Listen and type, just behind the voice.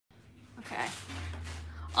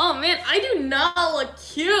Oh man, I do not look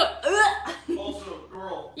cute. Ugh. Also,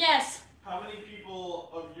 girl. Yes. How many people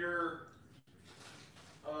of your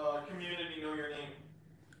community know your name?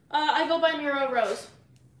 I go by Mira Rose.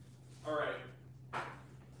 All right. I'm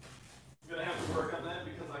gonna have to work on that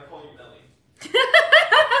because I call you Nelly.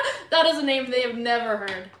 That is a name they have never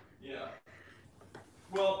heard. Yeah.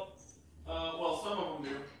 Well, some of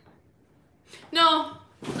them do. No,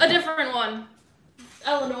 a different one.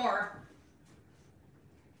 LadyNoir.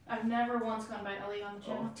 I've never once gone by Ellie on the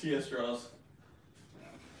channel. Oh, T.S. Draws.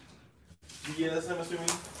 Yes, I'm assuming.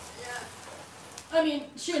 Yeah. I mean,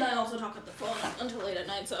 she and I also talk on the phone until late at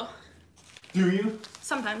night, so. Do you?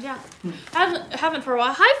 Sometimes, yeah. Haven't for a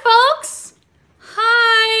while. Hi, folks.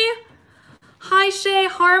 Hi. Hi, Shay,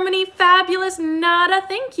 Harmony, Fabulous, Nada,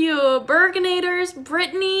 thank you. Burgonators,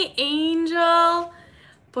 Brittany, Angel,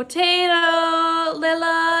 Potato,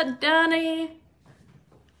 Lila, Danny.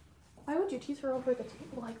 Why would your teeth are over the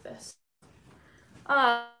table like this?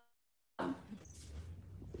 Oh,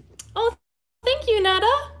 thank you,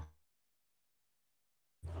 Nada.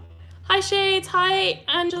 Hi, Shades. Hi,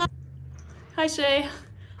 Angela. Hi, Shay.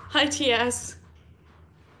 Hi, TS.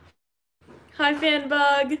 Hi,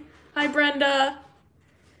 Fanbug. Hi, Brenda.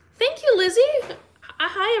 Thank you, Lizzie.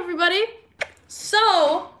 Hi, everybody.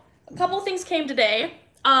 So, a couple things came today.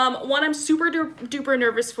 One I'm super duper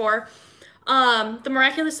nervous for. The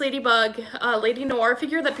Miraculous Ladybug LadyNoir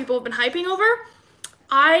figure that people have been hyping over.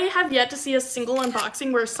 I have yet to see a single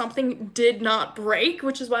unboxing where something did not break,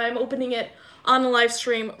 which is why I'm opening it on the live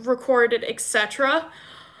stream, recorded, etc.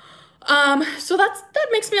 So that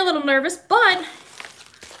makes me a little nervous, but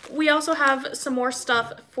we also have some more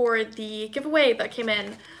stuff for the giveaway that came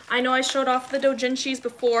in. I know I showed off the doujinshis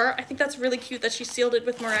before. I think that's really cute that she sealed it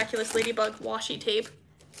with Miraculous Ladybug washi tape.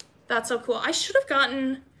 That's so cool. I should have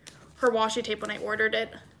gotten her washi tape when I ordered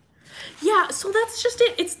it. Yeah, so that's just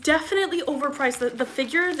it. It's definitely overpriced. The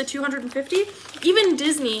figure, the 250, even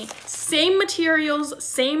Disney, same materials,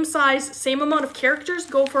 same size, same amount of characters,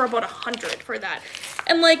 go for about 100 for that.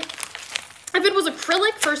 And like, if it was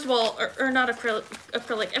acrylic, first of all, or not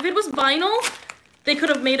acrylic, if it was vinyl, they could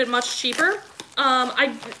have made it much cheaper.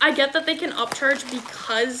 I get that they can upcharge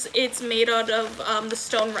because it's made out of the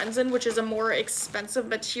stone resin, which is a more expensive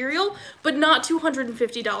material, but not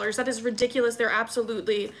 $250. That is ridiculous. They're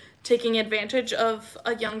absolutely taking advantage of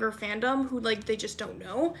a younger fandom who, like, they just don't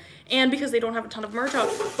know, and because they don't have a ton of merch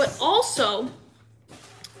out. But also,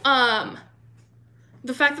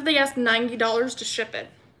 the fact that they asked $90 to ship it.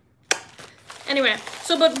 Anyway,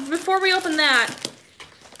 so but before we open that,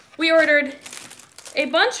 we ordered a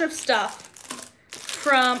bunch of stuff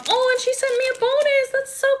from, oh, and she sent me a bonus.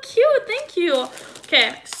 That's so cute. Thank you.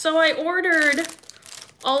 Okay, so I ordered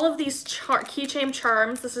all of these keychain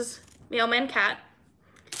charms. This is Mailman Cat.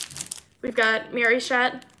 We've got Mary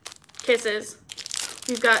Chat kisses.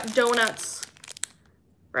 We've got donuts,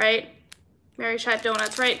 right? Mary Chat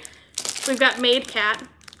donuts, right? We've got Maid Cat,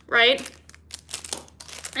 right?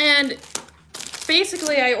 And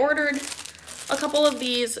basically, I ordered a couple of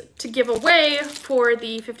these to give away for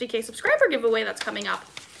the 50K subscriber giveaway that's coming up.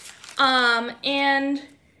 And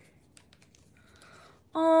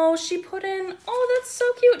oh, she put in, oh, that's so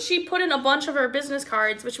cute. She put in a bunch of her business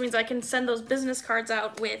cards, which means I can send those business cards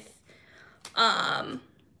out with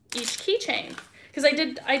each keychain. Because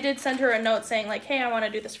I did send her a note saying like, hey, I want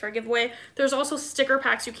to do this for a giveaway. There's also sticker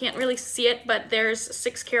packs. You can't really see it, but there's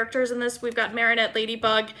 6 characters in this. We've got Marinette,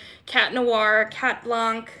 Ladybug, Cat Noir, Cat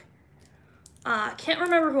Blanc. Can't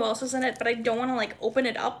remember who else is in it, but I don't want to like open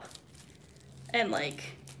it up. And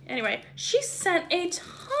like, anyway, she sent a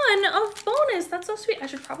ton of bonus. That's so sweet. I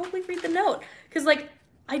should probably read the note. Because like,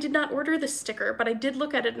 I did not order this sticker, but I did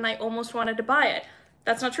look at it and I almost wanted to buy it.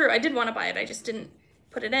 That's not true. I did want to buy it. I just didn't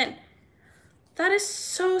put it in. That is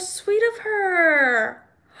so sweet of her.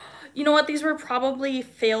 You know what? These were probably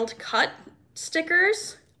failed cut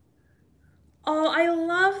stickers. Oh, I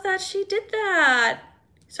love that she did that.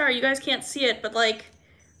 Sorry, you guys can't see it, but like,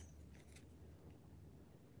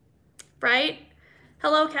 right?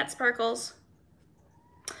 Hello, Cat Sparkles.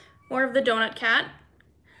 More of the donut cat.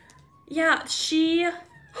 Yeah, she,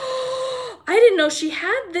 I didn't know she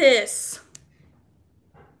had this.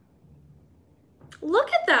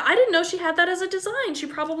 Look at that. I didn't know she had that as a design. She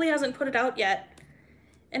probably hasn't put it out yet.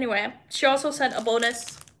 Anyway, she also sent a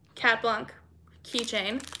bonus Cat Blanc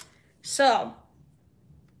keychain. So,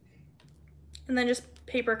 and then just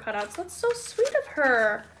paper cutouts. That's so sweet of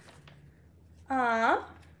her.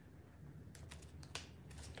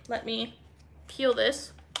 Let me peel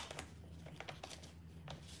this.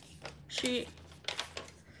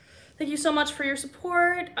 Thank you so much for your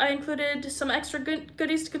support. I included some extra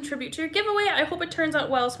goodies to contribute to your giveaway. I hope it turns out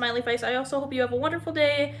well, smiley face. I also hope you have a wonderful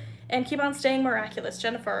day and keep on staying miraculous,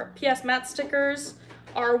 Jennifer. P.S. matte stickers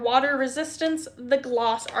are water resistance. The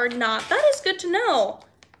gloss are not. That is good to know.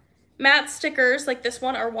 Matte stickers like this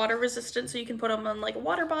one are water resistant, so you can put them on like a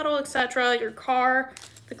water bottle, etc., your car.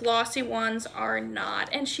 The glossy ones are not.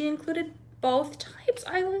 And she included both types.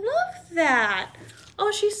 I love that.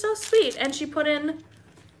 Oh, she's so sweet. And she put in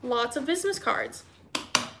lots of business cards.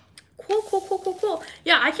 Cool, cool, cool, cool, cool.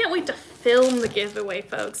 Yeah, I can't wait to film the giveaway,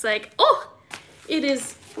 folks. Like, oh, it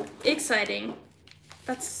is exciting.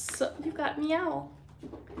 That's so, you got meow. You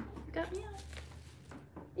got meow.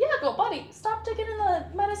 Yeah, go, buddy. Stop digging in the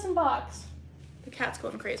medicine box. The cat's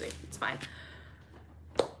going crazy. It's fine.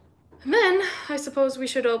 And then, I suppose we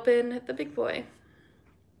should open the big boy.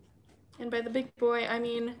 And by the big boy, I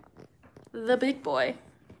mean the big boy.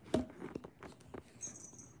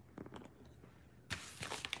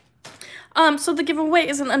 So the giveaway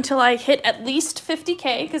isn't until I hit at least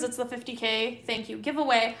 50K, because it's the 50K thank you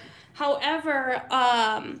giveaway. However,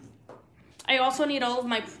 I also need all of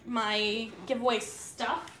my giveaway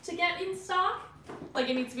stuff to get in stock. Like,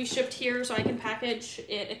 it needs to be shipped here so I can package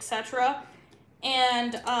it, etc.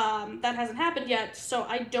 And that hasn't happened yet, so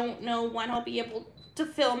I don't know when I'll be able to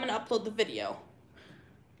film and upload the video.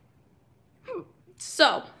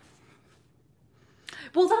 So,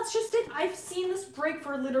 well, that's just it. I've seen this break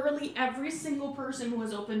for literally every single person who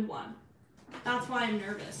has opened one. That's why I'm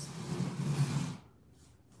nervous.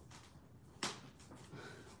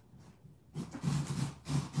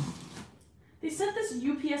 They sent this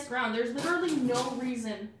UPS ground. There's literally no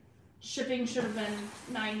reason shipping should have been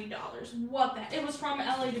 $90. What the? It was from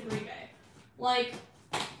LA to Green Bay. Like,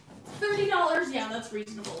 $30, yeah, that's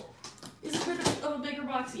reasonable. Is it a bit of a bigger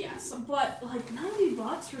box? Yes. But, like,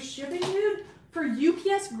 $90 for shipping, dude? For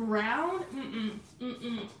UPS ground?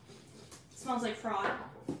 Smells like fraud.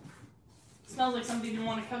 Smells like somebody didn't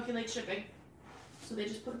want to calculate shipping. So they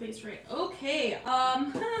just put a base rate. Okay, I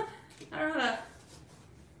don't know how to...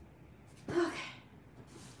 Okay.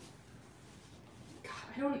 God,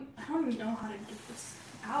 I don't even know how to get this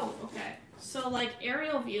out. Okay. So, like,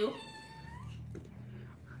 aerial view.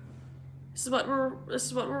 This is what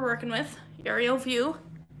we're working with. Aerial view.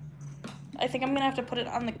 I think I'm gonna have to put it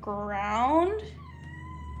on the ground.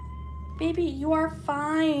 Baby, you are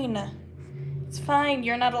fine. It's fine.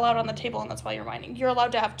 You're not allowed on the table, and that's why you're whining. You're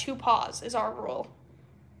allowed to have 2 paws, is our rule.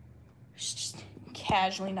 Just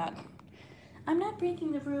casually not. I'm not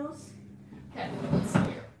breaking the rules. Okay, let's see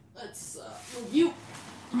here. Let's review.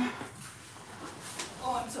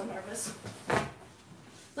 Oh, I'm so nervous.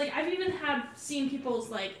 Like, I've even seen people's,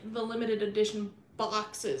 like, the limited edition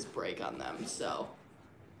boxes break on them, so.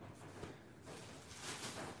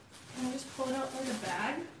 Can I just pull it out like a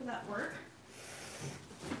bag? Will that work?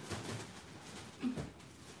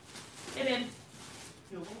 It in.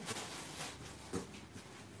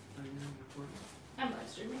 I'm live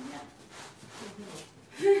streaming, yeah.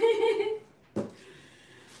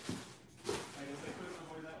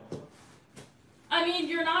 I mean,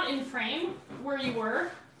 you're not in frame where you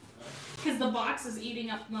were, because the box is eating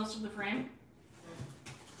up most of the frame.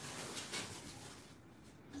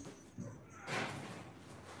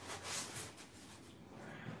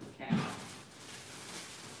 Okay.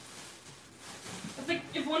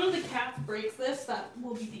 If one of the cats breaks this, that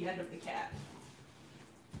will be the end of the cat.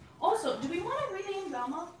 Also, do we want to rename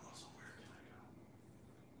Velma?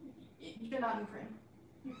 You're not in frame.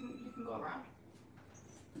 You can go around.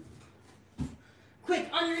 Quick,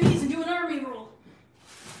 on your knees and do an army roll.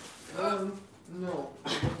 No,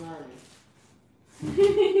 I'm not.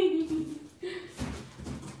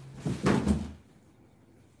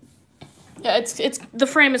 Yeah, it's the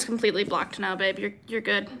frame is completely blocked now, babe. You're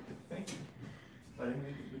good. Thank you.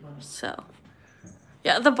 So,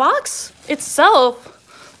 yeah, the box itself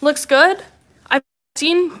looks good. I've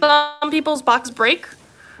seen some people's box break,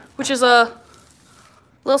 which is a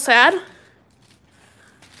little sad.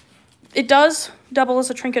 It does double as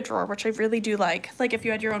a trinket drawer, which I really do like. Like, if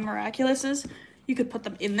you had your own Miraculouses, you could put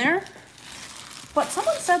them in there. But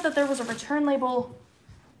someone said that there was a return label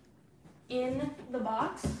in the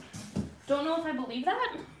box. Don't know if I believe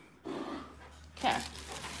that. Okay.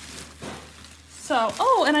 So,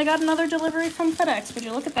 oh, and I got another delivery from FedEx. Would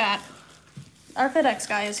you look at that? Our FedEx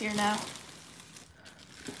guy is here now.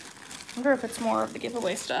 I wonder if it's more of the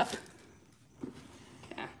giveaway stuff.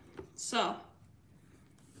 Okay. So.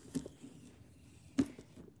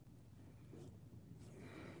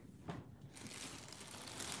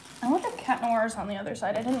 I wonder if Cat Noir is on the other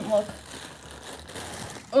side. I didn't look.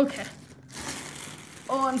 Okay.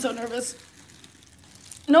 Oh, I'm so nervous.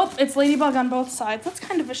 Nope, it's Ladybug on both sides. That's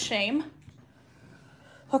kind of a shame.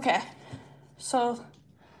 Okay, so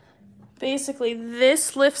basically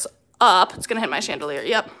this lifts up. It's gonna hit my chandelier,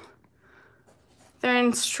 yep. There are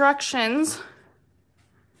instructions.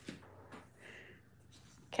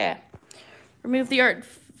 Okay, remove the art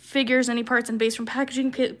figures, any parts and base from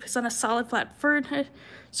packaging, place on a solid flat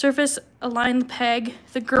surface, align the peg,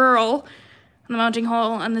 the girl, on the mounting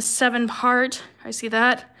hole on the 7 part. I see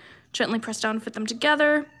that. Gently press down to fit them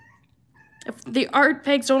together. If the art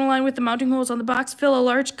pegs don't align with the mounting holes on the box, fill a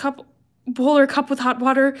large bowl or cup with hot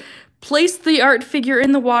water. Place the art figure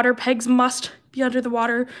in the water. Pegs must be under the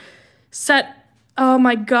water. Set. Oh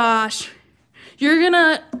my gosh. You're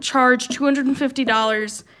gonna charge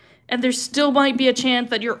 $250, and there still might be a chance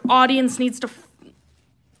that your audience needs to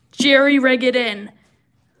jerry-rig it in.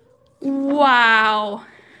 Wow.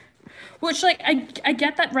 Which, like, I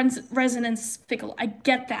get that resonance fickle. I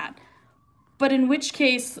get that. But in which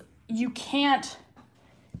case, you can't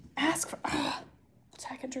ask for...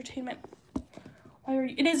 Attack Entertainment.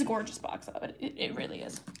 It is a gorgeous box, though. It really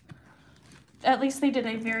is. At least they did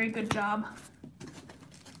a very good job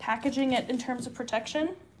packaging it in terms of protection.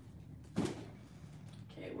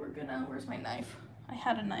 Okay, we're gonna... Where's my knife? I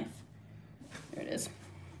had a knife. There it is.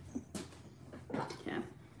 Yeah.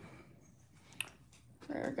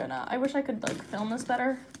 We're gonna... I wish I could, like, film this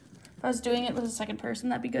better. If I was doing it with a second person,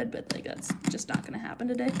 that'd be good, but, like, that's just not gonna happen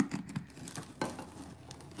today.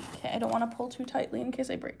 Okay, I don't want to pull too tightly in case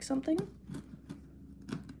I break something.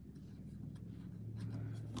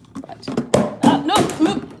 But... no!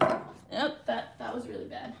 Oop. Nope, that was really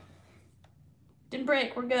bad. Didn't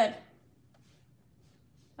break, we're good.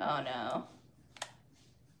 Oh, no.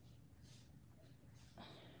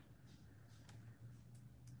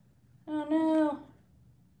 Oh, no.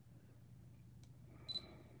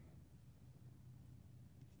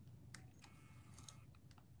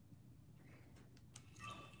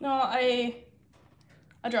 No, I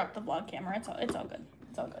dropped the vlog camera. It's all good.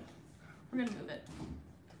 It's all good. We're gonna move it.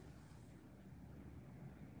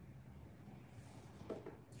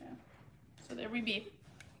 Okay. So there we be.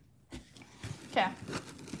 Okay.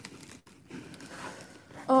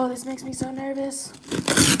 Oh, this makes me so nervous.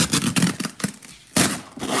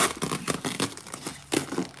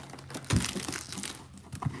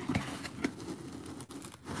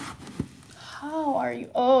 How are you?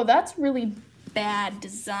 Oh, that's really bad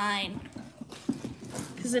design.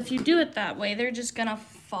 Because if you do it that way, they're just gonna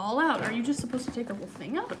fall out. Are you just supposed to take the whole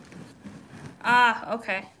thing out? Ah,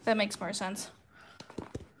 okay. That makes more sense.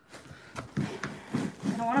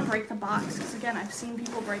 I don't want to break the box, because again, I've seen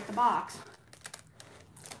people break the box.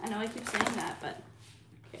 I know I keep saying that, but...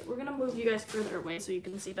 Okay, we're gonna move you guys further away so you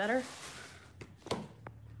can see better.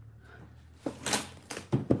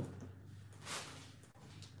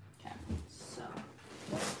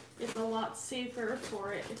 It's a lot safer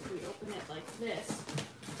for it if we open it like this.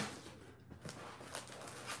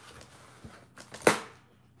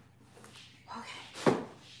 Okay.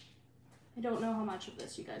 I don't know how much of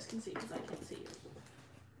this you guys can see because I can't see you.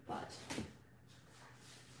 But,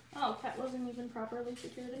 oh, Cat wasn't even properly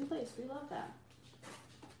secured in place. We love that.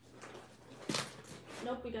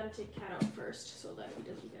 Nope, we gotta take Cat out first so that he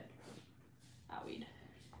doesn't get owied.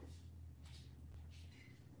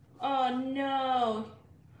 Oh no!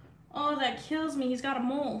 Oh, that kills me. He's got a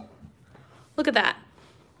mole. Look at that.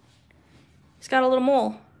 He's got a little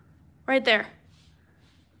mole right there.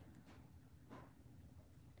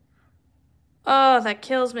 Oh, that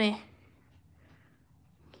kills me.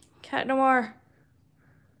 Cat Noir.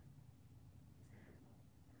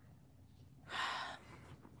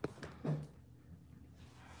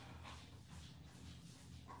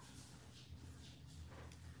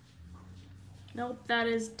 Nope, that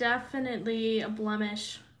is definitely a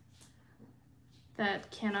blemish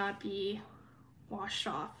that cannot be washed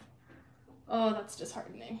off. Oh, that's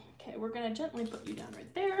disheartening. Okay, we're gonna gently put you down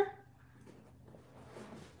right there.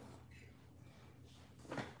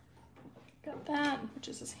 Got that, which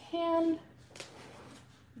is his hand.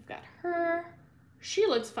 We've got her. She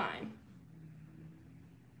looks fine.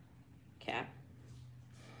 Okay.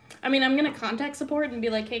 I mean, I'm gonna contact support and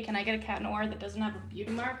be like, hey, can I get a Cat Noir that doesn't have a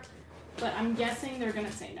beauty mark? But I'm guessing they're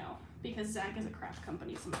gonna say no, because Zach is a crap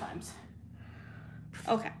company sometimes.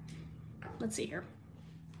 Okay, let's see here.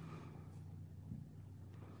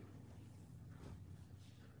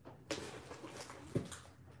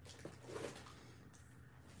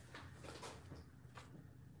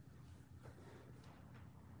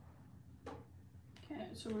 Okay,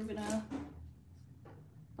 so we're gonna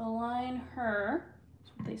align her.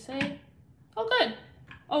 That's what they say. Oh, good.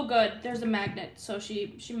 Oh, good. There's a magnet, so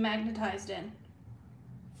she magnetized in.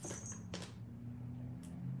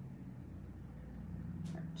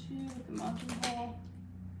 too with the mountain hole.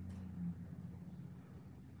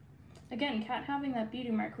 Again, Cat having that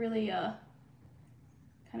beauty mark really kind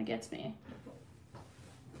of gets me.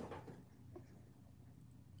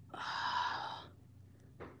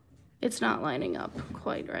 It's not lining up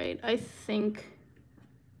quite right. I think,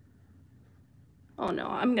 oh no,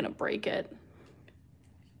 I'm gonna break it.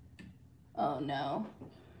 Oh no,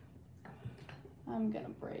 I'm gonna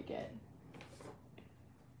break it.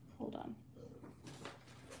 Hold on.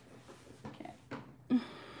 Okay.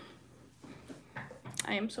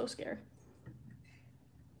 I am so scared.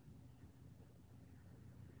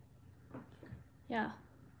 Yeah,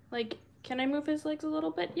 like, can I move his legs a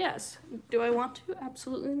little bit? Yes. Do I want to?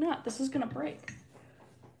 Absolutely not. This is gonna break.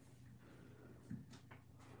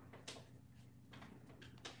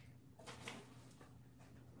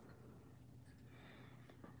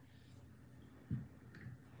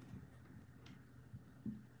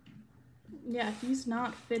 Yeah, he's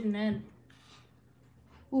not fitting in.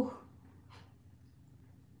 Ooh.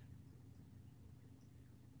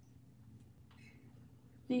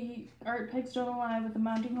 The art pigs don't lie with the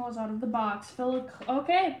mounting hose out of the box. Fill it.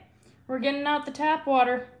 Okay, we're getting out the tap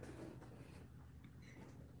water.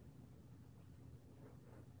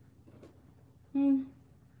 It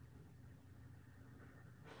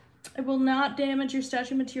will not damage your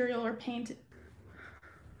statue material or paint.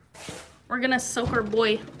 We're gonna soak our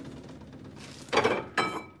boy.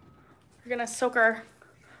 We're gonna soak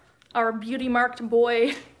our beauty marked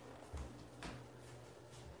boy.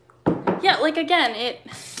 Yeah, like again,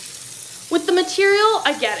 with the material,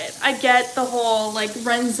 I get it. I get the whole like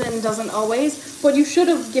resin doesn't always, but you should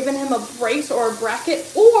have given him a brace or a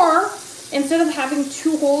bracket, or instead of having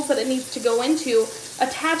 2 holes that it needs to go into,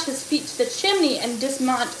 attach his feet to the chimney and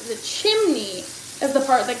dismount the chimney as the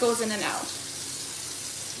part that goes in and out.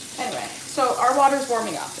 Anyway, so our water's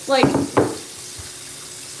warming up. Like,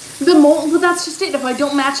 the mold, but that's just it. If I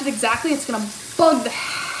don't match it exactly, it's gonna bug the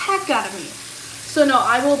heck out of me. So no,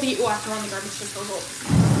 I will be, oh, I have to run the garbage disposal.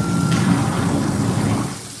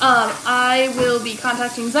 I will be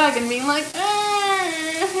contacting Zach and being like,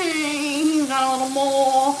 he's got a little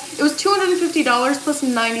mole. It was $250 plus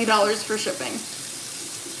 $90 for shipping.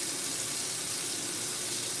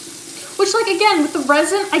 Which, like, again, with the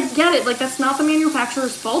resin, I get it. Like, that's not the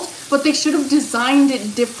manufacturer's fault, but they should have designed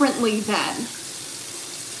it differently then.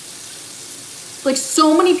 Like,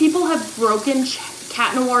 so many people have broken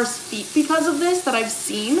Cat Noir's feet because of this that I've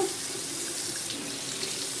seen.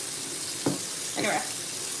 Anyway.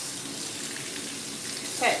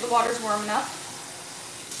 Okay, the water's warm enough.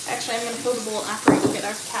 Actually, I'm going to fill the bowl after we get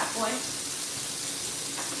our cat boy.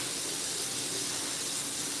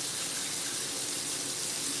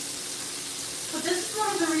 But this is one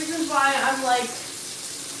of the reasons why I'm, like,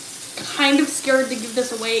 kind of scared to give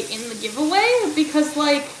this away in the giveaway. Because,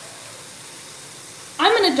 like,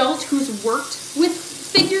 I'm an adult who's worked with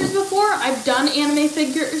figures before. I've done anime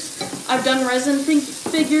figures. I've done resin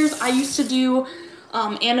figures. I used to do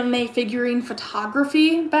anime figurine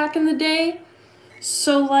photography back in the day.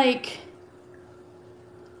 So, like,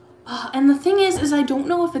 and the thing is I don't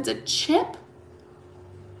know if it's a chip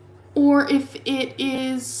or if it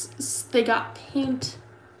is, they got paint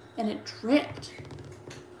and it dripped.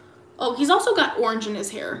 Oh, he's also got orange in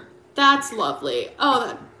his hair. That's lovely.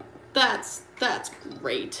 Oh, that's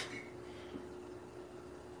great.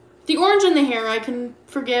 The orange in the hair I can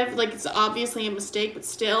forgive, like it's obviously a mistake, but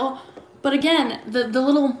still. But again, the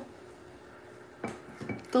little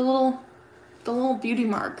beauty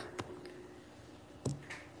mark.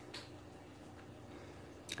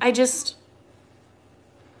 It's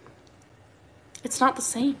not the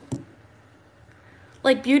same.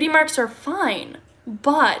 Like, beauty marks are fine,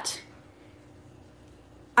 but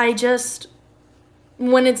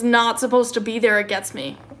when it's not supposed to be there, it gets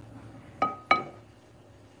me.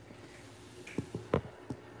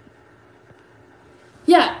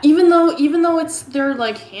 Yeah, even though they're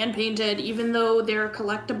like hand painted, even though they're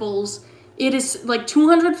collectibles, it is like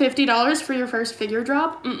 $250 for your first figure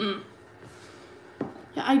drop. Yeah,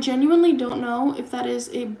 I genuinely don't know if that is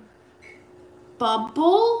a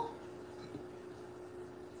bubble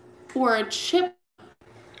or a chip.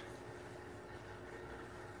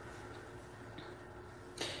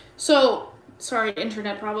 So, sorry,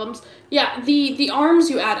 internet problems. Yeah, the arms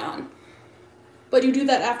you add on, but you do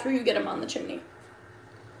that after you get them on the chimney.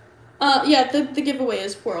 Yeah, the giveaway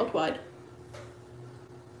is worldwide.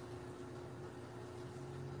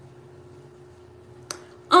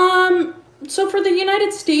 So for the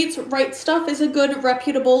United States, Right Stuff is a good,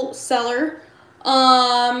 reputable seller.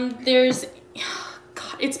 God,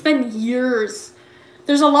 it's been years.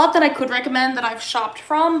 There's a lot that I could recommend that I've shopped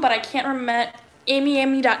from, but I can't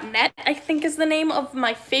amyamy.net, I think is the name of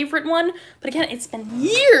my favorite one. But again, it's been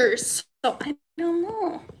years, so I don't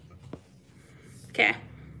know. Okay,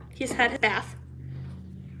 he's had his bath.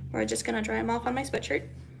 We're just gonna dry him off on my sweatshirt.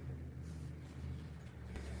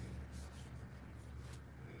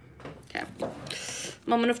 Okay,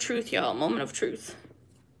 moment of truth, y'all, moment of truth.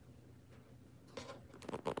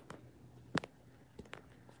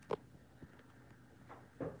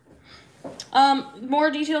 More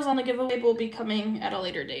details on the giveaway will be coming at a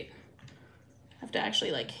later date. I have to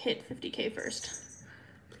actually like hit 50K first.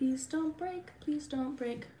 Please don't break, please don't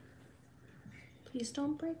break. Please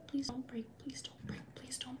don't break, please don't break, please don't break,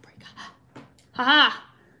 please don't break. Haha!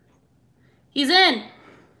 He's in!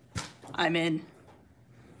 I'm in.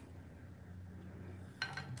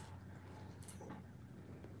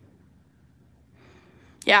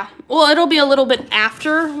 Yeah, well, it'll be a little bit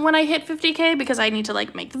after when I hit 50K because I need to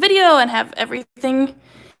like make the video and have everything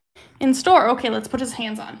in store. Okay, let's put his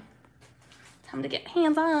hands on. Time to get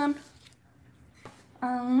hands on.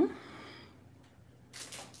 I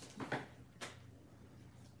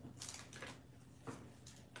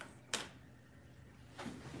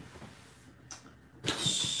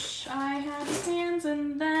had his hands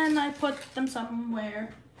and then I put them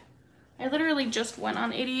somewhere. I literally just went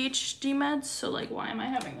on ADHD meds, so like, why am I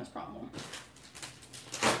having this problem?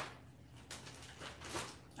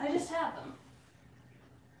 I just had them.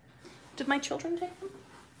 Did my children take them?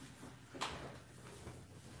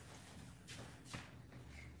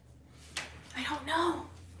 I don't know.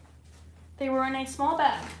 They were in a small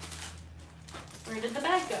bag. Where did the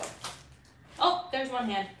bag go? Oh, there's one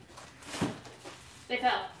hand. They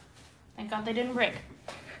fell. Thank God they didn't break.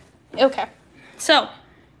 Okay, so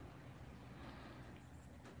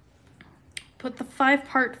put the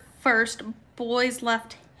 5-part first, boy's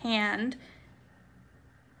left hand.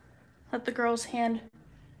 Let the girl's hand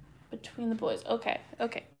between the boys. Okay,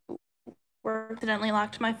 okay. We're accidentally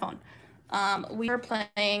locked my phone. We are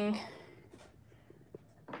playing.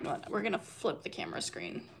 You know what? We're gonna flip the camera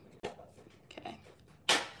screen. Okay.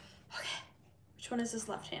 Okay. Which one is his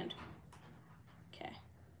left hand? Okay.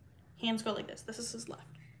 Hands go like this. This is his left.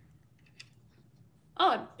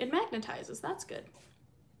 Oh, it magnetizes. That's good.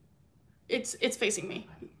 It's facing me.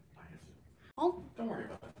 Oh. Don't worry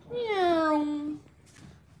about it.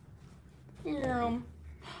 Yeah.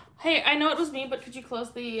 Hey, I know it was me, but could you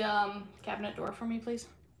close the cabinet door for me, please?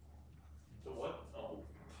 The what? Oh.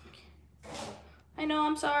 I know,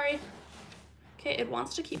 I'm sorry. Okay, it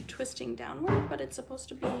wants to keep twisting downward, but it's supposed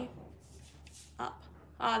to be up.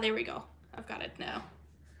 Ah, there we go. I've got it now.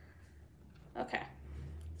 Okay.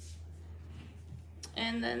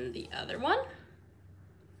 And then the other one.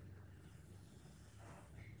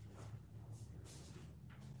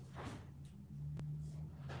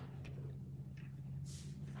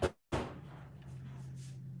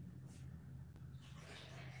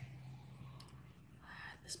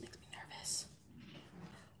 This makes me nervous.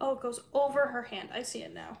 Oh, it goes over her hand. I see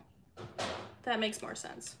it now. That makes more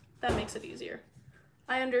sense. That makes it easier.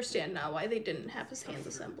 I understand now why they didn't have his hands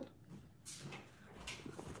assembled.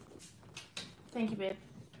 Thank you, babe.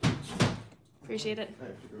 Appreciate it. I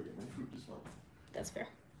have to go get my food as well. That's fair.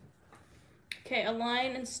 Okay,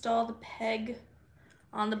 align, install the peg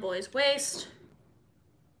on the boy's waist.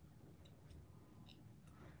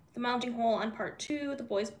 The mounting hole on part 2, the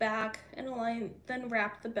boy's back, and align, then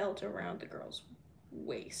wrap the belt around the girl's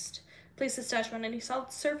waist. Place the statue on any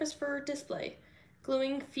solid surface for display.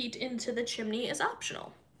 Gluing feet into the chimney is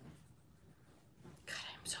optional. God,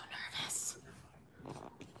 I'm so nervous.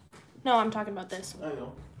 No, I'm talking about this. I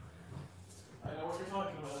know. I know what you're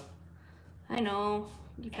talking about. I know.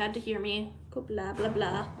 You've had to hear me. Go blah, blah,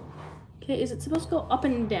 blah. Okay, is it supposed to go up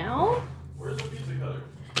and down? Where's the pizza cutter?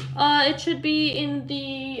 It should be in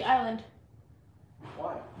the island.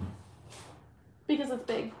 Why? Because it's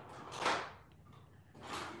big.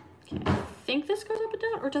 Okay, I think this goes up and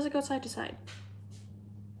down, or does it go side to side?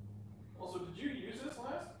 Also, did you use this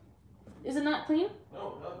last? Is it not clean?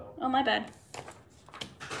 No, no. Oh, my bad.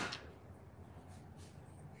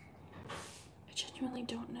 I genuinely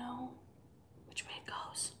don't know which way it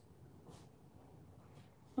goes.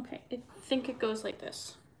 Okay, I think it goes like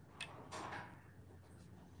this.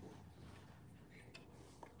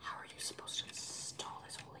 How are you supposed to install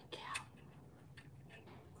this? Holy cow.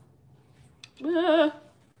 Ah.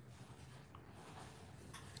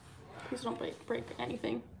 Please don't break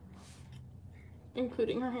anything,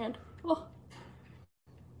 including her hand. Oh.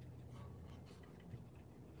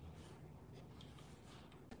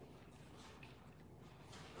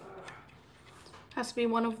 Has to be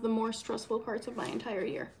one of the more stressful parts of my entire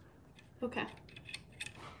year. Okay.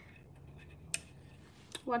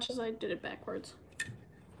 Watch as I did it backwards.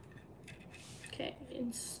 Okay,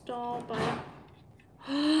 install by...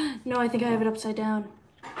 No, I think I have it upside down.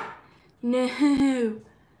 No.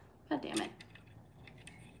 God damn it.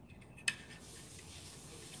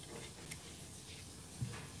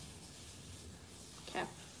 Okay.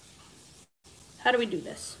 How do we do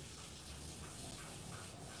this?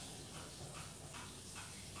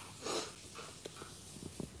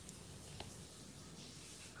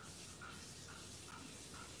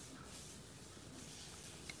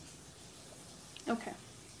 Okay.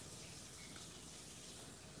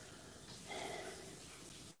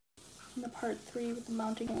 And the part 3 with the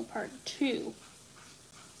mounting on part 2.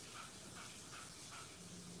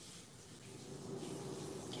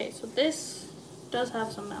 Okay, so this does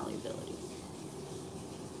have some malleability.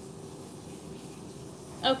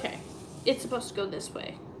 Okay, it's supposed to go this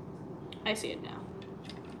way. I see it now.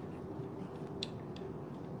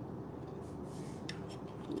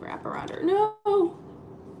 Wrap around her. No!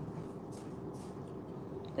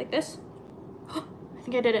 Like this? I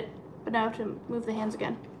think I did it, but now I have to move the hands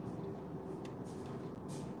again.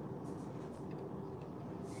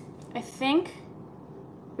 I think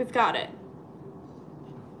we've got it.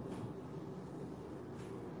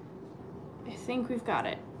 I think we've got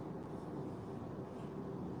it.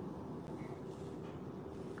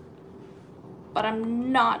 But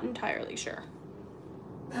I'm not entirely sure.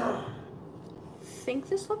 I think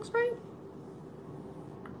this looks right.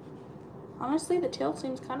 Honestly, the tail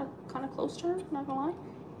seems kind of close to her, not gonna lie.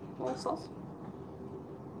 A little sus.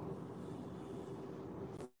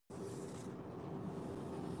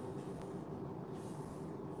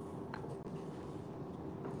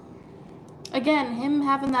 Again, him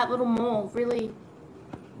having that little mole really,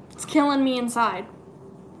 it's killing me inside.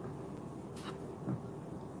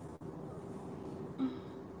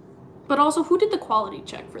 But also, who did the quality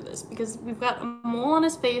check for this? Because we've got a mole on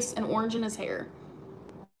his face and orange in his hair.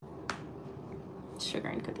 Sugar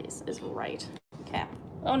and cookies is right. Okay.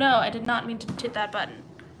 Oh no, I did not mean to hit that button.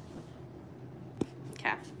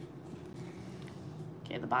 Okay.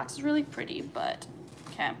 Okay, the box is really pretty, but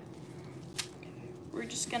okay. We're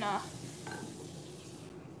just gonna...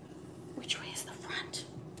 Which way is the front?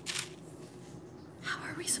 How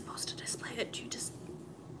are we supposed to display it? Do you just...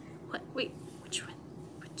 What? Wait, which way?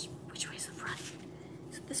 Which way is the front?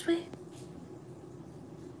 Is it this way?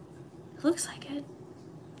 It looks like it.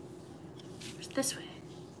 Or is it this way?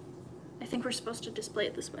 I think we're supposed to display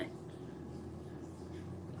it this way.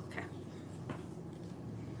 Okay.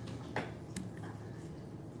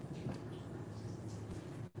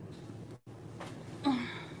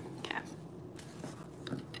 Okay.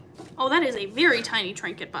 Oh, that is a very tiny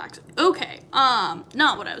trinket box. Okay,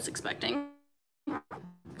 not what I was expecting.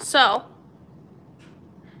 So,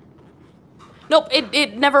 nope,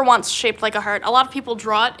 it never once shaped like a heart. A lot of people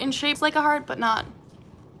draw it in shapes like a heart, but not.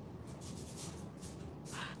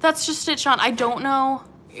 That's just it, Sean. I don't know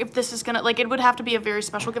if this is gonna, like, it would have to be a very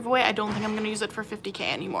special giveaway. I don't think I'm gonna use it for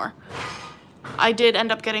 50K anymore. I did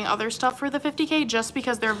end up getting other stuff for the 50K just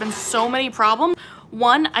because there have been so many problems.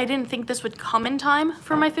 One, I didn't think this would come in time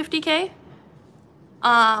for my 50K.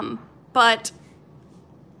 But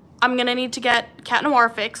I'm gonna need to get Cat Noir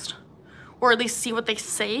fixed, or at least see what they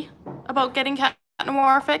say about getting Cat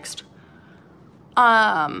Noir fixed.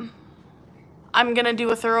 I'm gonna do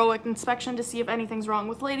a thorough inspection to see if anything's wrong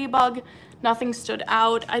with Ladybug. Nothing stood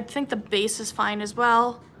out. I think the base is fine as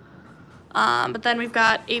well. But then we've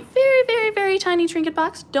got a very, very, very tiny trinket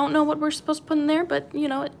box. Don't know what we're supposed to put in there, but you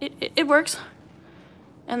know, it works.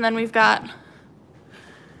 And then we've got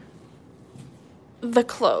the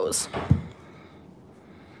clothes.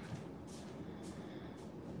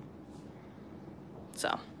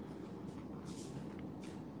 So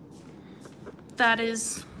that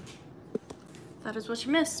is what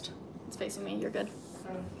you missed. It's facing me, you're good.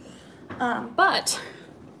 But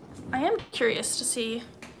I am curious to see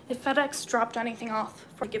if FedEx dropped anything off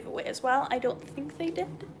for a giveaway as well. I don't think they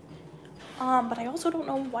did. But I also don't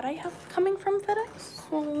know what I have coming from FedEx.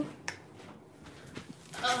 So,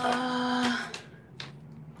 oh,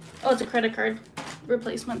 it's a credit card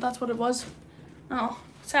replacement. That's what it was. Oh,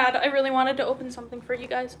 sad. I really wanted to open something for you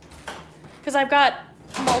guys. Because I've got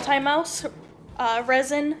multi-mouse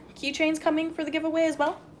resin keychains coming for the giveaway as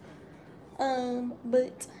well.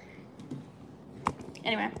 But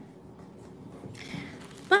anyway.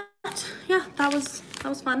 But yeah, that was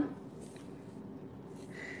fun.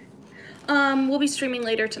 We'll be streaming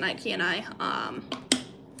later tonight, he and I.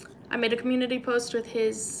 I made a community post with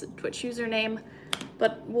his Twitch username,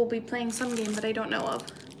 but we'll be playing some game that I don't know of.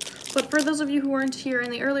 But for those of you who weren't here in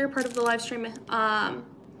the earlier part of the live stream,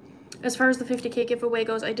 as far as the 50K giveaway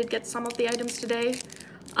goes, I did get some of the items today.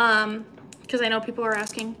 because I know people are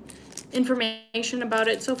asking information about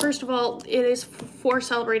it. So first of all, it is for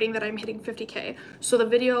celebrating that I'm hitting 50K. So the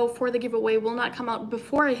video for the giveaway will not come out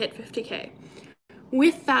before I hit 50K.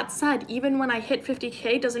 With that said, even when I hit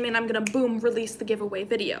 50K doesn't mean I'm gonna boom release the giveaway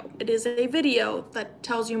video. It is a video that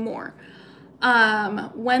tells you more.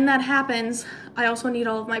 When that happens, I also need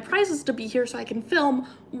all of my prizes to be here so I can film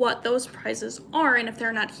what those prizes are. And if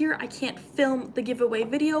they're not here, I can't film the giveaway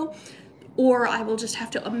video, or I will just have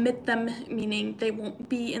to omit them, meaning they won't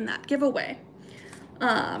be in that giveaway.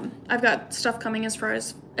 I've got stuff coming as far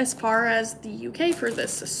as the UK for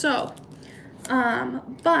this, so,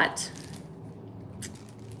 but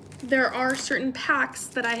there are certain packs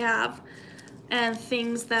that I have and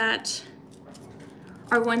things that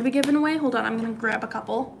are going to be given away. Hold on, I'm gonna grab a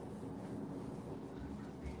couple.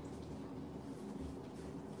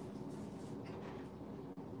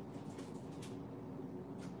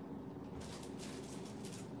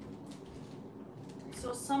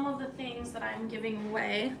 So some of the things that I'm giving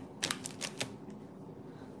away.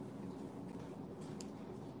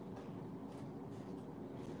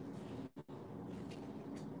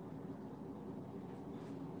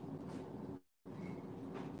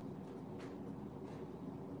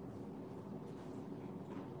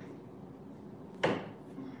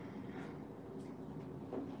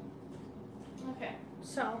 Okay,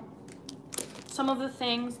 so some of the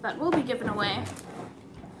things that will be given away.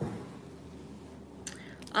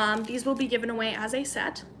 These will be given away as a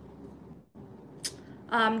set.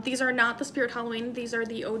 These are not the Spirit Halloween, these are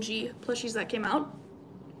the OG plushies that came out,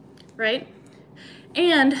 right?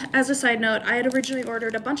 And as a side note, I had originally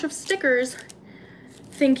ordered a bunch of stickers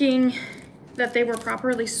thinking that they were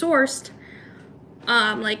properly sourced,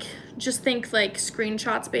 like just think like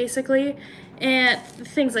screenshots basically, and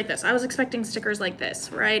things like this. I was expecting stickers like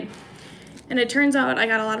this, right? And it turns out I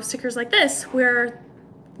got a lot of stickers like this where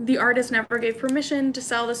the artist never gave permission to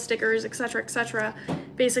sell the stickers, etc., etc.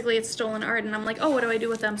 Basically, it's stolen art, and I'm like, oh, what do I do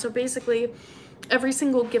with them? So basically, every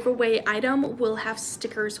single giveaway item will have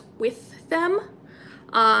stickers with them,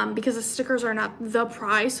 because the stickers are not the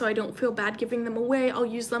prize, so I don't feel bad giving them away. I'll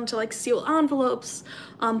use them to like seal envelopes,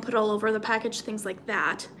 put all over the package, things like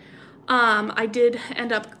that. I did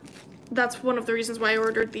end up, that's one of the reasons why I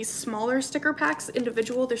ordered these smaller sticker packs,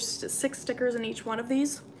 individual. There's 6 stickers in each one of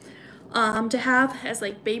these. To have as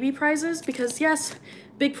like baby prizes, because yes,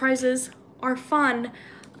 big prizes are fun,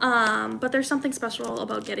 but there's something special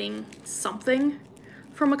about getting something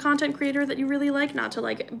from a content creator that you really like. Not to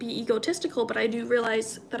like be egotistical, but I do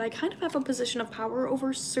realize that I kind of have a position of power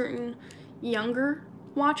over certain younger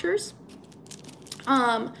watchers.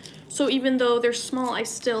 So even though they're small, I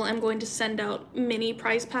still am going to send out mini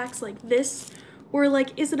prize packs like this, where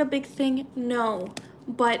like, is it a big thing? No.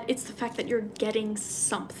 But it's the fact that you're getting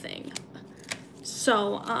something.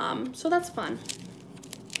 So, so that's fun.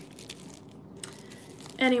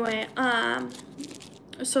 Anyway, the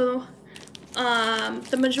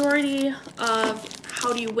majority of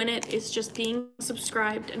how do you win it is just being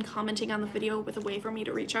subscribed and commenting on the video with a way for me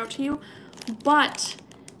to reach out to you. But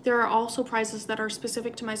there are also prizes that are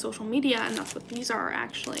specific to my social media, and that's what these are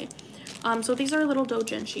actually. So these are little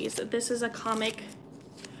doujinshis. This is a comic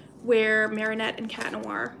where Marinette and Cat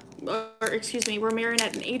Noir, or excuse me, where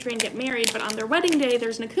Marinette and Adrian get married, but on their wedding day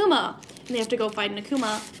there's Nakuma, and they have to go fight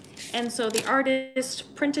Nakuma. And so the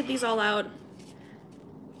artist printed these all out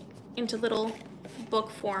into little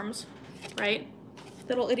book forms, right?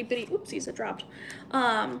 Little itty bitty, oopsies, it dropped.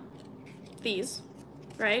 These,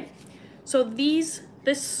 right? So this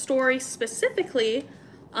story specifically,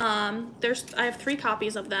 I have 3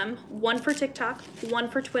 copies of them, 1 for TikTok, 1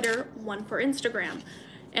 for Twitter, 1 for Instagram.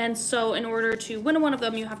 And so in order to win one of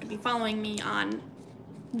them, you have to be following me on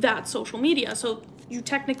that social media. So you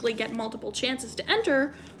technically get multiple chances to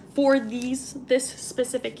enter for this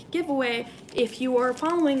specific giveaway if you are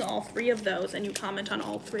following all 3 of those and you comment on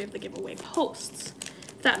all 3 of the giveaway posts,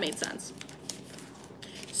 if that made sense.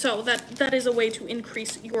 So that is a way to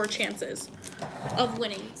increase your chances of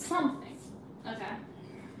winning something. Okay.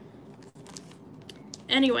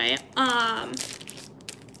 Anyway,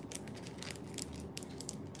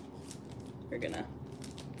 we're gonna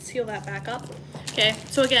seal that back up. Okay,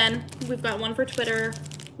 so again, we've got 1 for Twitter,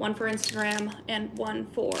 1 for Instagram, and 1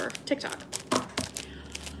 for TikTok.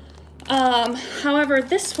 However,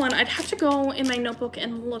 this one, I'd have to go in my notebook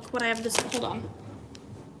and look what I have this, hold on.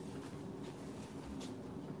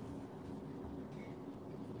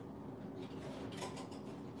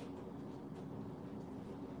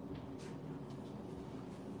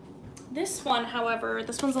 This one, however,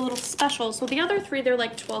 this one's a little special. So the other 3, they're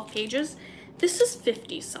like 12 pages. This is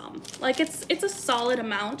 50 some. Like it's a solid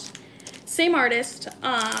amount. Same artist,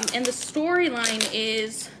 and the storyline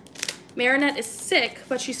is Marinette is sick,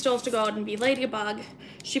 but she still has to go out and be Ladybug.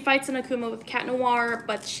 She fights in Akuma with Cat Noir,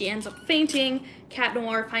 but she ends up fainting. Cat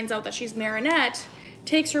Noir finds out that she's Marinette,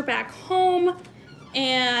 takes her back home,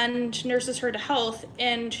 and nurses her to health.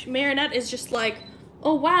 And Marinette is just like,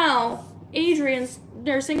 oh wow, Adrian's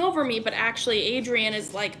nursing over me, but actually Adrian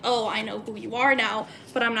is like, oh, I know who you are now,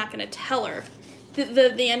 but I'm not gonna tell her.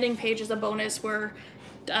 The ending page is a bonus where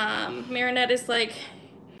Marinette is like,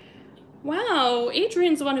 wow,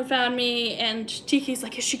 Adrian's the one who found me, and Tiki's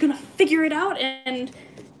like, is she gonna figure it out? And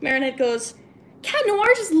Marinette goes, Cat Noir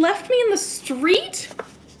just left me in the street?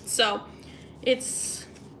 So, it's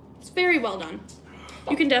very well done.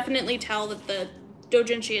 You can definitely tell that the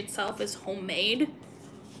doujinshi itself is homemade,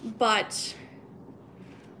 but,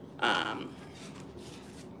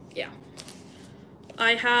 yeah.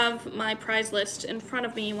 I have my prize list in front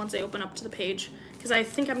of me once I open up to the page, because I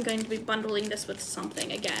think I'm going to be bundling this with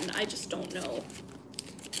something again. I just don't know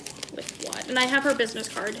with what. And I have her business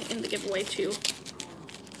card in the giveaway too.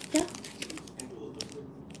 Yeah.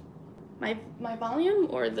 My volume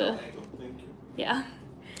or the... Yeah.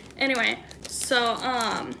 Anyway, so,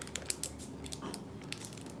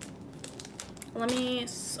 let me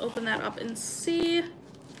open that up and see.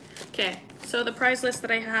 Okay, so the prize list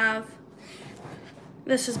that I have,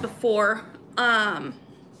 this is before,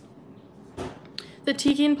 the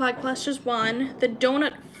Tiki and Plaque Plush is one, the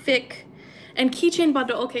Donut Fic and Keychain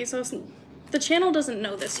Bundle. Okay, so the channel doesn't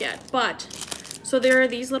know this yet, but, so there are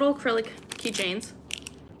these little acrylic keychains.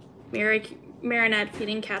 Marinette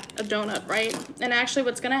feeding Cat a donut, right? And actually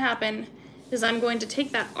what's gonna happen is I'm going to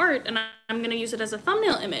take that art and I'm gonna use it as a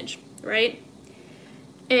thumbnail image, right?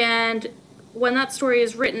 And when that story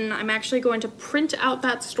is written, I'm actually going to print out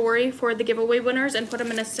that story for the giveaway winners and put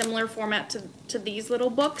them in a similar format to these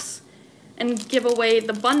little books and give away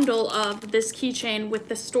the bundle of this keychain with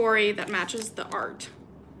the story that matches the art,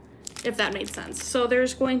 if that made sense. So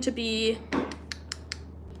there's going to be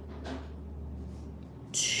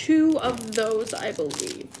 2 of those, I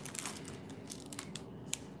believe.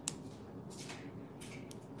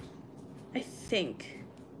 I think.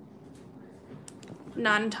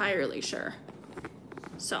 Not entirely sure.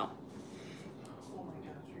 So.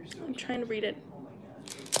 I'm trying to read it.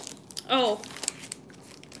 Oh.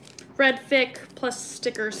 Red Fic plus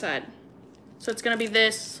sticker set. So it's gonna be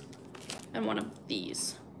this and one of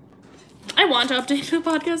these. I want to update the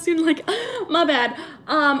podcast soon, like, my bad.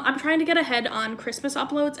 I'm trying to get ahead on Christmas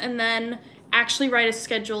uploads and then actually write a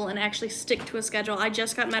schedule and actually stick to a schedule. I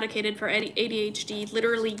just got medicated for ADHD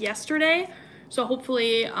literally yesterday, so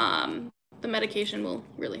hopefully the medication will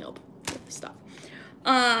really help with the stuff.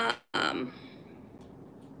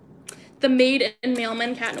 The Maid and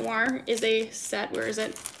Mailman Cat Noir is a set. Where is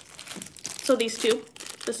it? So these 2.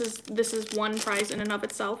 This is one prize in and of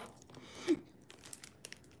itself.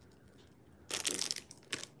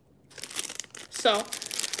 So,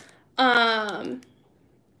 so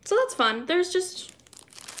that's fun. There's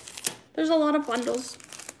a lot of bundles.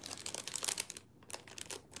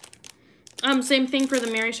 Same thing for the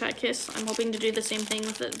Mary Shot Kiss. I'm hoping to do the same thing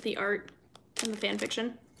with the art and the fan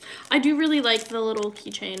fiction. I do really like the little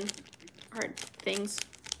keychain art things.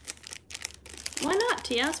 Why not,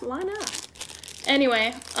 TS? Why not?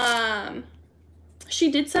 Anyway, she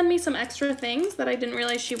did send me some extra things that I didn't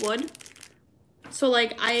realize she would. So,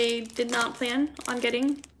 like, I did not plan on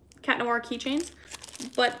getting Cat Noir keychains,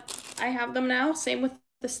 but I have them now. Same with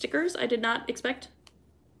the stickers. I did not expect.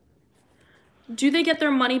 Do they get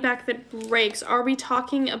their money back if it breaks? Are we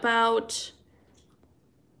talking about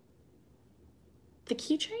the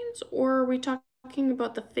keychains, or are we talking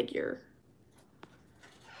about the figure?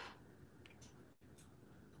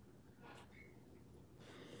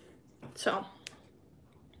 So,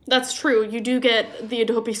 that's true. You do get the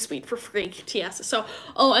Adobe Suite for free, TS. So,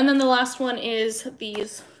 oh, and then the last one is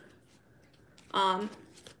these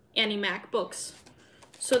Annie Mac books.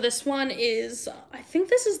 So this one is, I think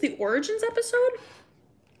this is the Origins episode?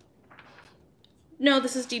 No,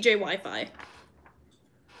 this is DJ Wi-Fi.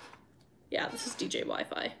 Yeah, this is DJ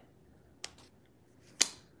Wi-Fi.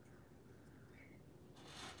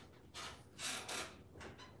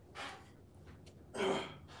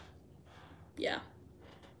 Yeah.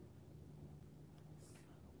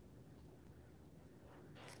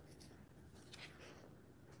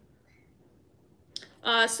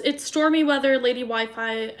 It's Stormy Weather, Lady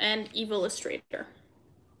Wi-Fi, and Eve Illustrator.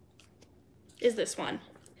 Is this one.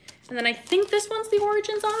 And then I think this one's the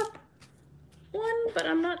Origins one, but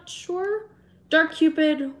I'm not sure. Dark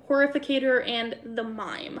Cupid, Horrificator, and The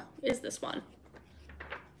Mime is this one.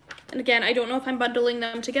 And again, I don't know if I'm bundling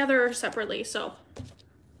them together or separately, so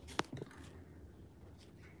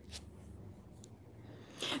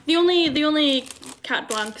The only Cat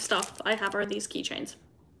Blanc stuff I have are these keychains.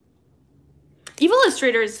 Evil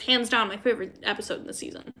Illustrator is hands down my favorite episode in the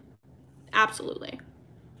season. Absolutely.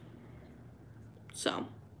 So,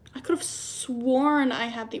 I could have sworn I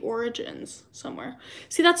had the origins somewhere.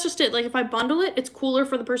 See, that's just it. Like, if I bundle it, it's cooler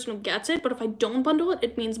for the person who gets it. But if I don't bundle it,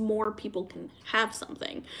 it means more people can have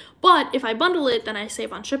something. But if I bundle it, then I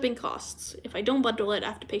save on shipping costs. If I don't bundle it, I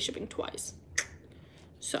have to pay shipping twice.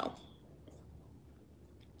 So.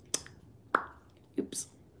 Oops.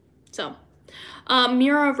 So.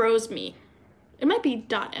 Mira Rose Me. It might be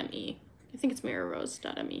 .me. I think it's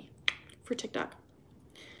mirarose.me for TikTok.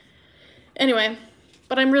 Anyway.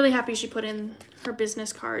 But I'm really happy she put in her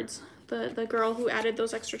business cards. The girl who added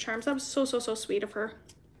those extra charms. That was so sweet of her.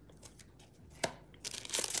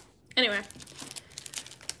 Anyway.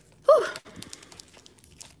 Whew.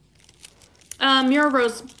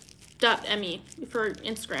 mirarose.me for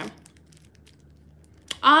Instagram.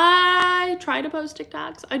 I try to post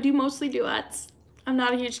TikToks. I do mostly duets. I'm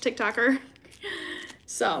not a huge TikToker.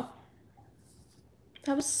 So.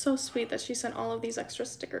 That was so sweet that she sent all of these extra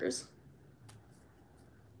stickers.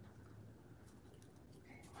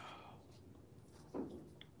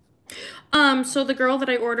 So the girl that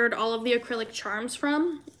I ordered all of the acrylic charms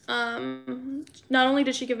from, not only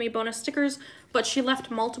did she give me bonus stickers, but she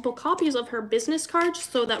left multiple copies of her business cards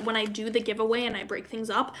so that when I do the giveaway and I break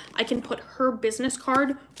things up, I can put her business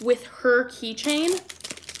card with her keychain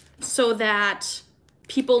so that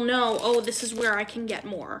people know, oh, this is where I can get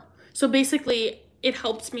more. So basically, it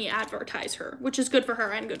helps me advertise her, which is good for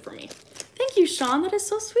her and good for me. Thank you, Sean. That is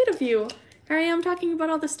so sweet of you. Here I am talking about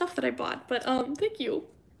all the stuff that I bought, but thank you.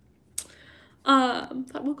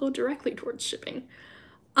 That will go directly towards shipping.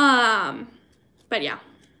 But yeah.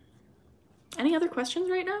 Any other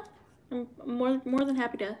questions right now? I'm more than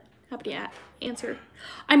happy to answer.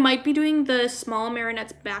 I might be doing the small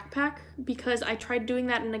Marinette's backpack because I tried doing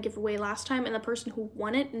that in a giveaway last time and the person who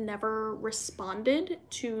won it never responded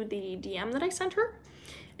to the DM that I sent her.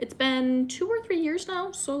 It's been 2 or 3 years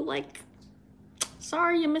now, so like,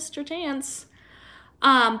 sorry you missed your chance.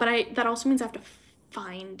 But that also means I have to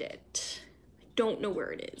find it. Don't know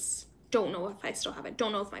where it is. Don't know if I still have it.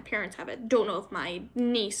 Don't know if my parents have it. Don't know if my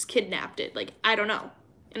niece kidnapped it. Like, I don't know.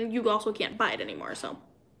 And you also can't buy it anymore, so.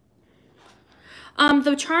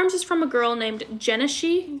 The charms is from a girl named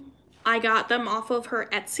Jenishi. I got them off of her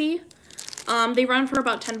Etsy. They run for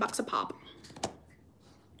about 10 bucks a pop.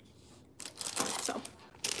 So,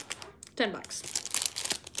 10 bucks.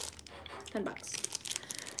 10 bucks.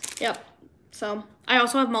 Yep. So, I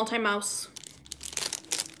also have multi-mouse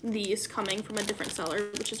these coming from a different seller,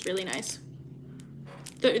 which is really nice.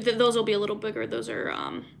 Those will be a little bigger. Those are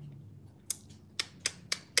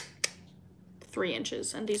 3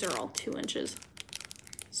 inches, and these are all 2 inches.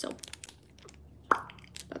 So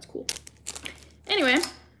that's cool. Anyway,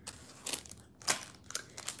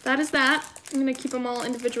 that is that. I'm gonna keep them all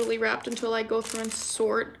individually wrapped until I go through and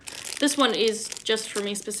sort. This one is just for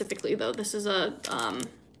me specifically, though. This is a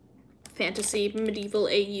fantasy medieval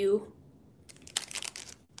AU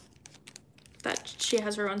that she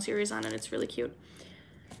has her own series on, and it's really cute.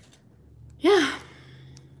 Yeah.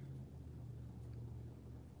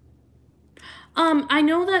 I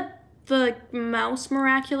know that the mouse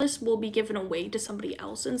Miraculous will be given away to somebody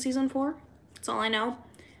else in season 4. That's all I know.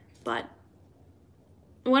 But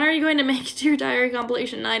when are you going to make Dear Diary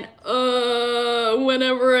compilation 9?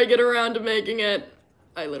 Whenever I get around to making it.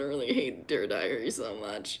 I literally hate Dear Diary so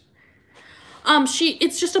much.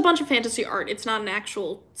 It's just a bunch of fantasy art. It's not an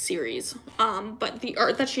actual series. But the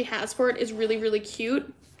art that she has for it is really, really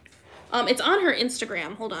cute. It's on her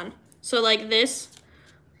Instagram. Hold on. So like this,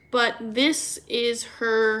 but this is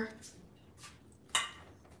her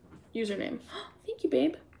username. Thank you,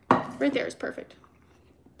 babe. Right there is perfect.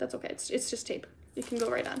 That's okay. It's just tape. You can go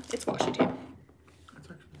right on. It's washi tape. That's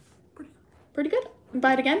actually pretty good.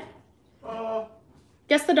 Buy it again?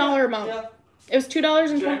 Guess the dollar amount. Yeah. It was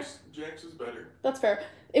 $2.20. Jax is better. That's fair.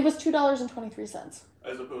 It was $2.23.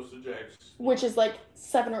 As opposed to Jax. Which is like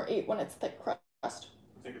 7 or 8 when it's thick crust. I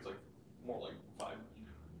think it's like more like 5.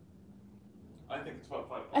 I think it's about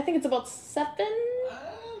 5. I think it's about 7.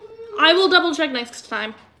 I will double check next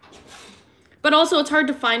time. But also, it's hard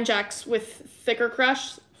to find Jax with thicker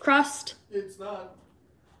crust. It's not.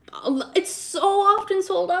 It's so often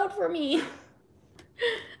sold out for me.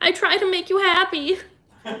 I try to make you happy,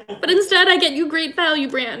 but instead I get you great value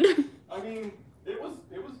brand. I mean, it was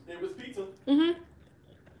pizza. Mhm.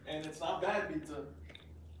 And it's not bad pizza.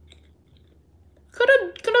 Could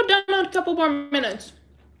have done a couple more minutes.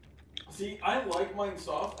 See, I like mine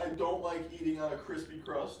soft. I don't like eating on a crispy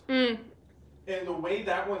crust. And the way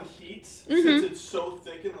that one heats, Mm-hmm. since it's so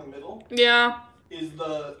thick in the middle, Yeah. is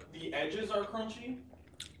the edges are crunchy.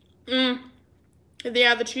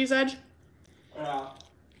 Yeah, the cheese edge. Yeah.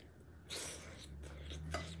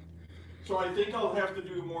 So I think I'll have to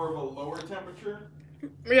do more of a lower temperature.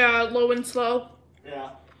 Yeah, low and slow.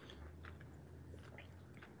 Yeah.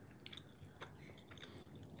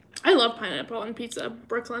 I love pineapple on pizza,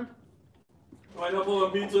 Brooklyn. Pineapple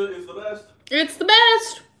on pizza is the best. It's the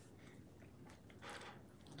best.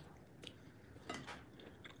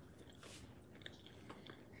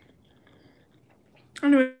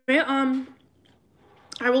 Anyway, I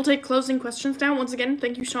will take closing questions now. Once again,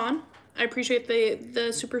 thank you, Sean. I appreciate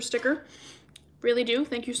the super sticker. Really do.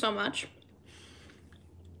 Thank you so much.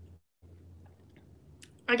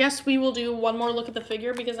 I guess we will do one more look at the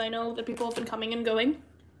figure because I know that people have been coming and going.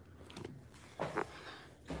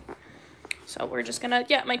 So we're just gonna,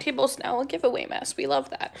 yeah, my table's now a giveaway mess. We love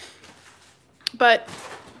that. But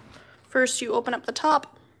first you open up the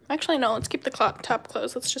top. Actually, no, let's keep the top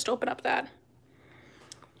closed. Let's just open up that.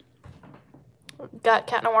 Got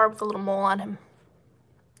Cat Noir with a little mole on him.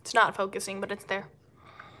 It's not focusing, but it's there.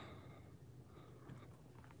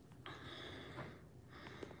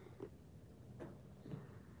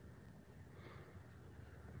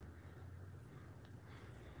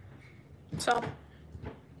 So,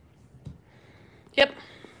 yep.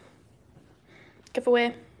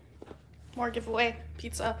 Giveaway. More giveaway.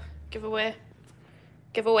 Pizza. Giveaway.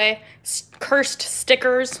 Giveaway. Cursed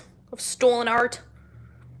stickers of stolen art.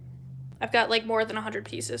 I've got like more than 100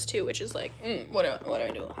 pieces too, which is like, what do I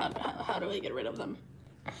do? How do I get rid of them?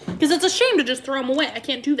 Because it's a shame to just throw them away. I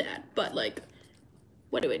can't do that. But like,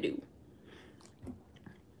 what do I do?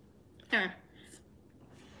 Anyway.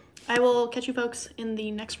 I will catch you folks in the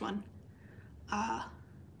next one.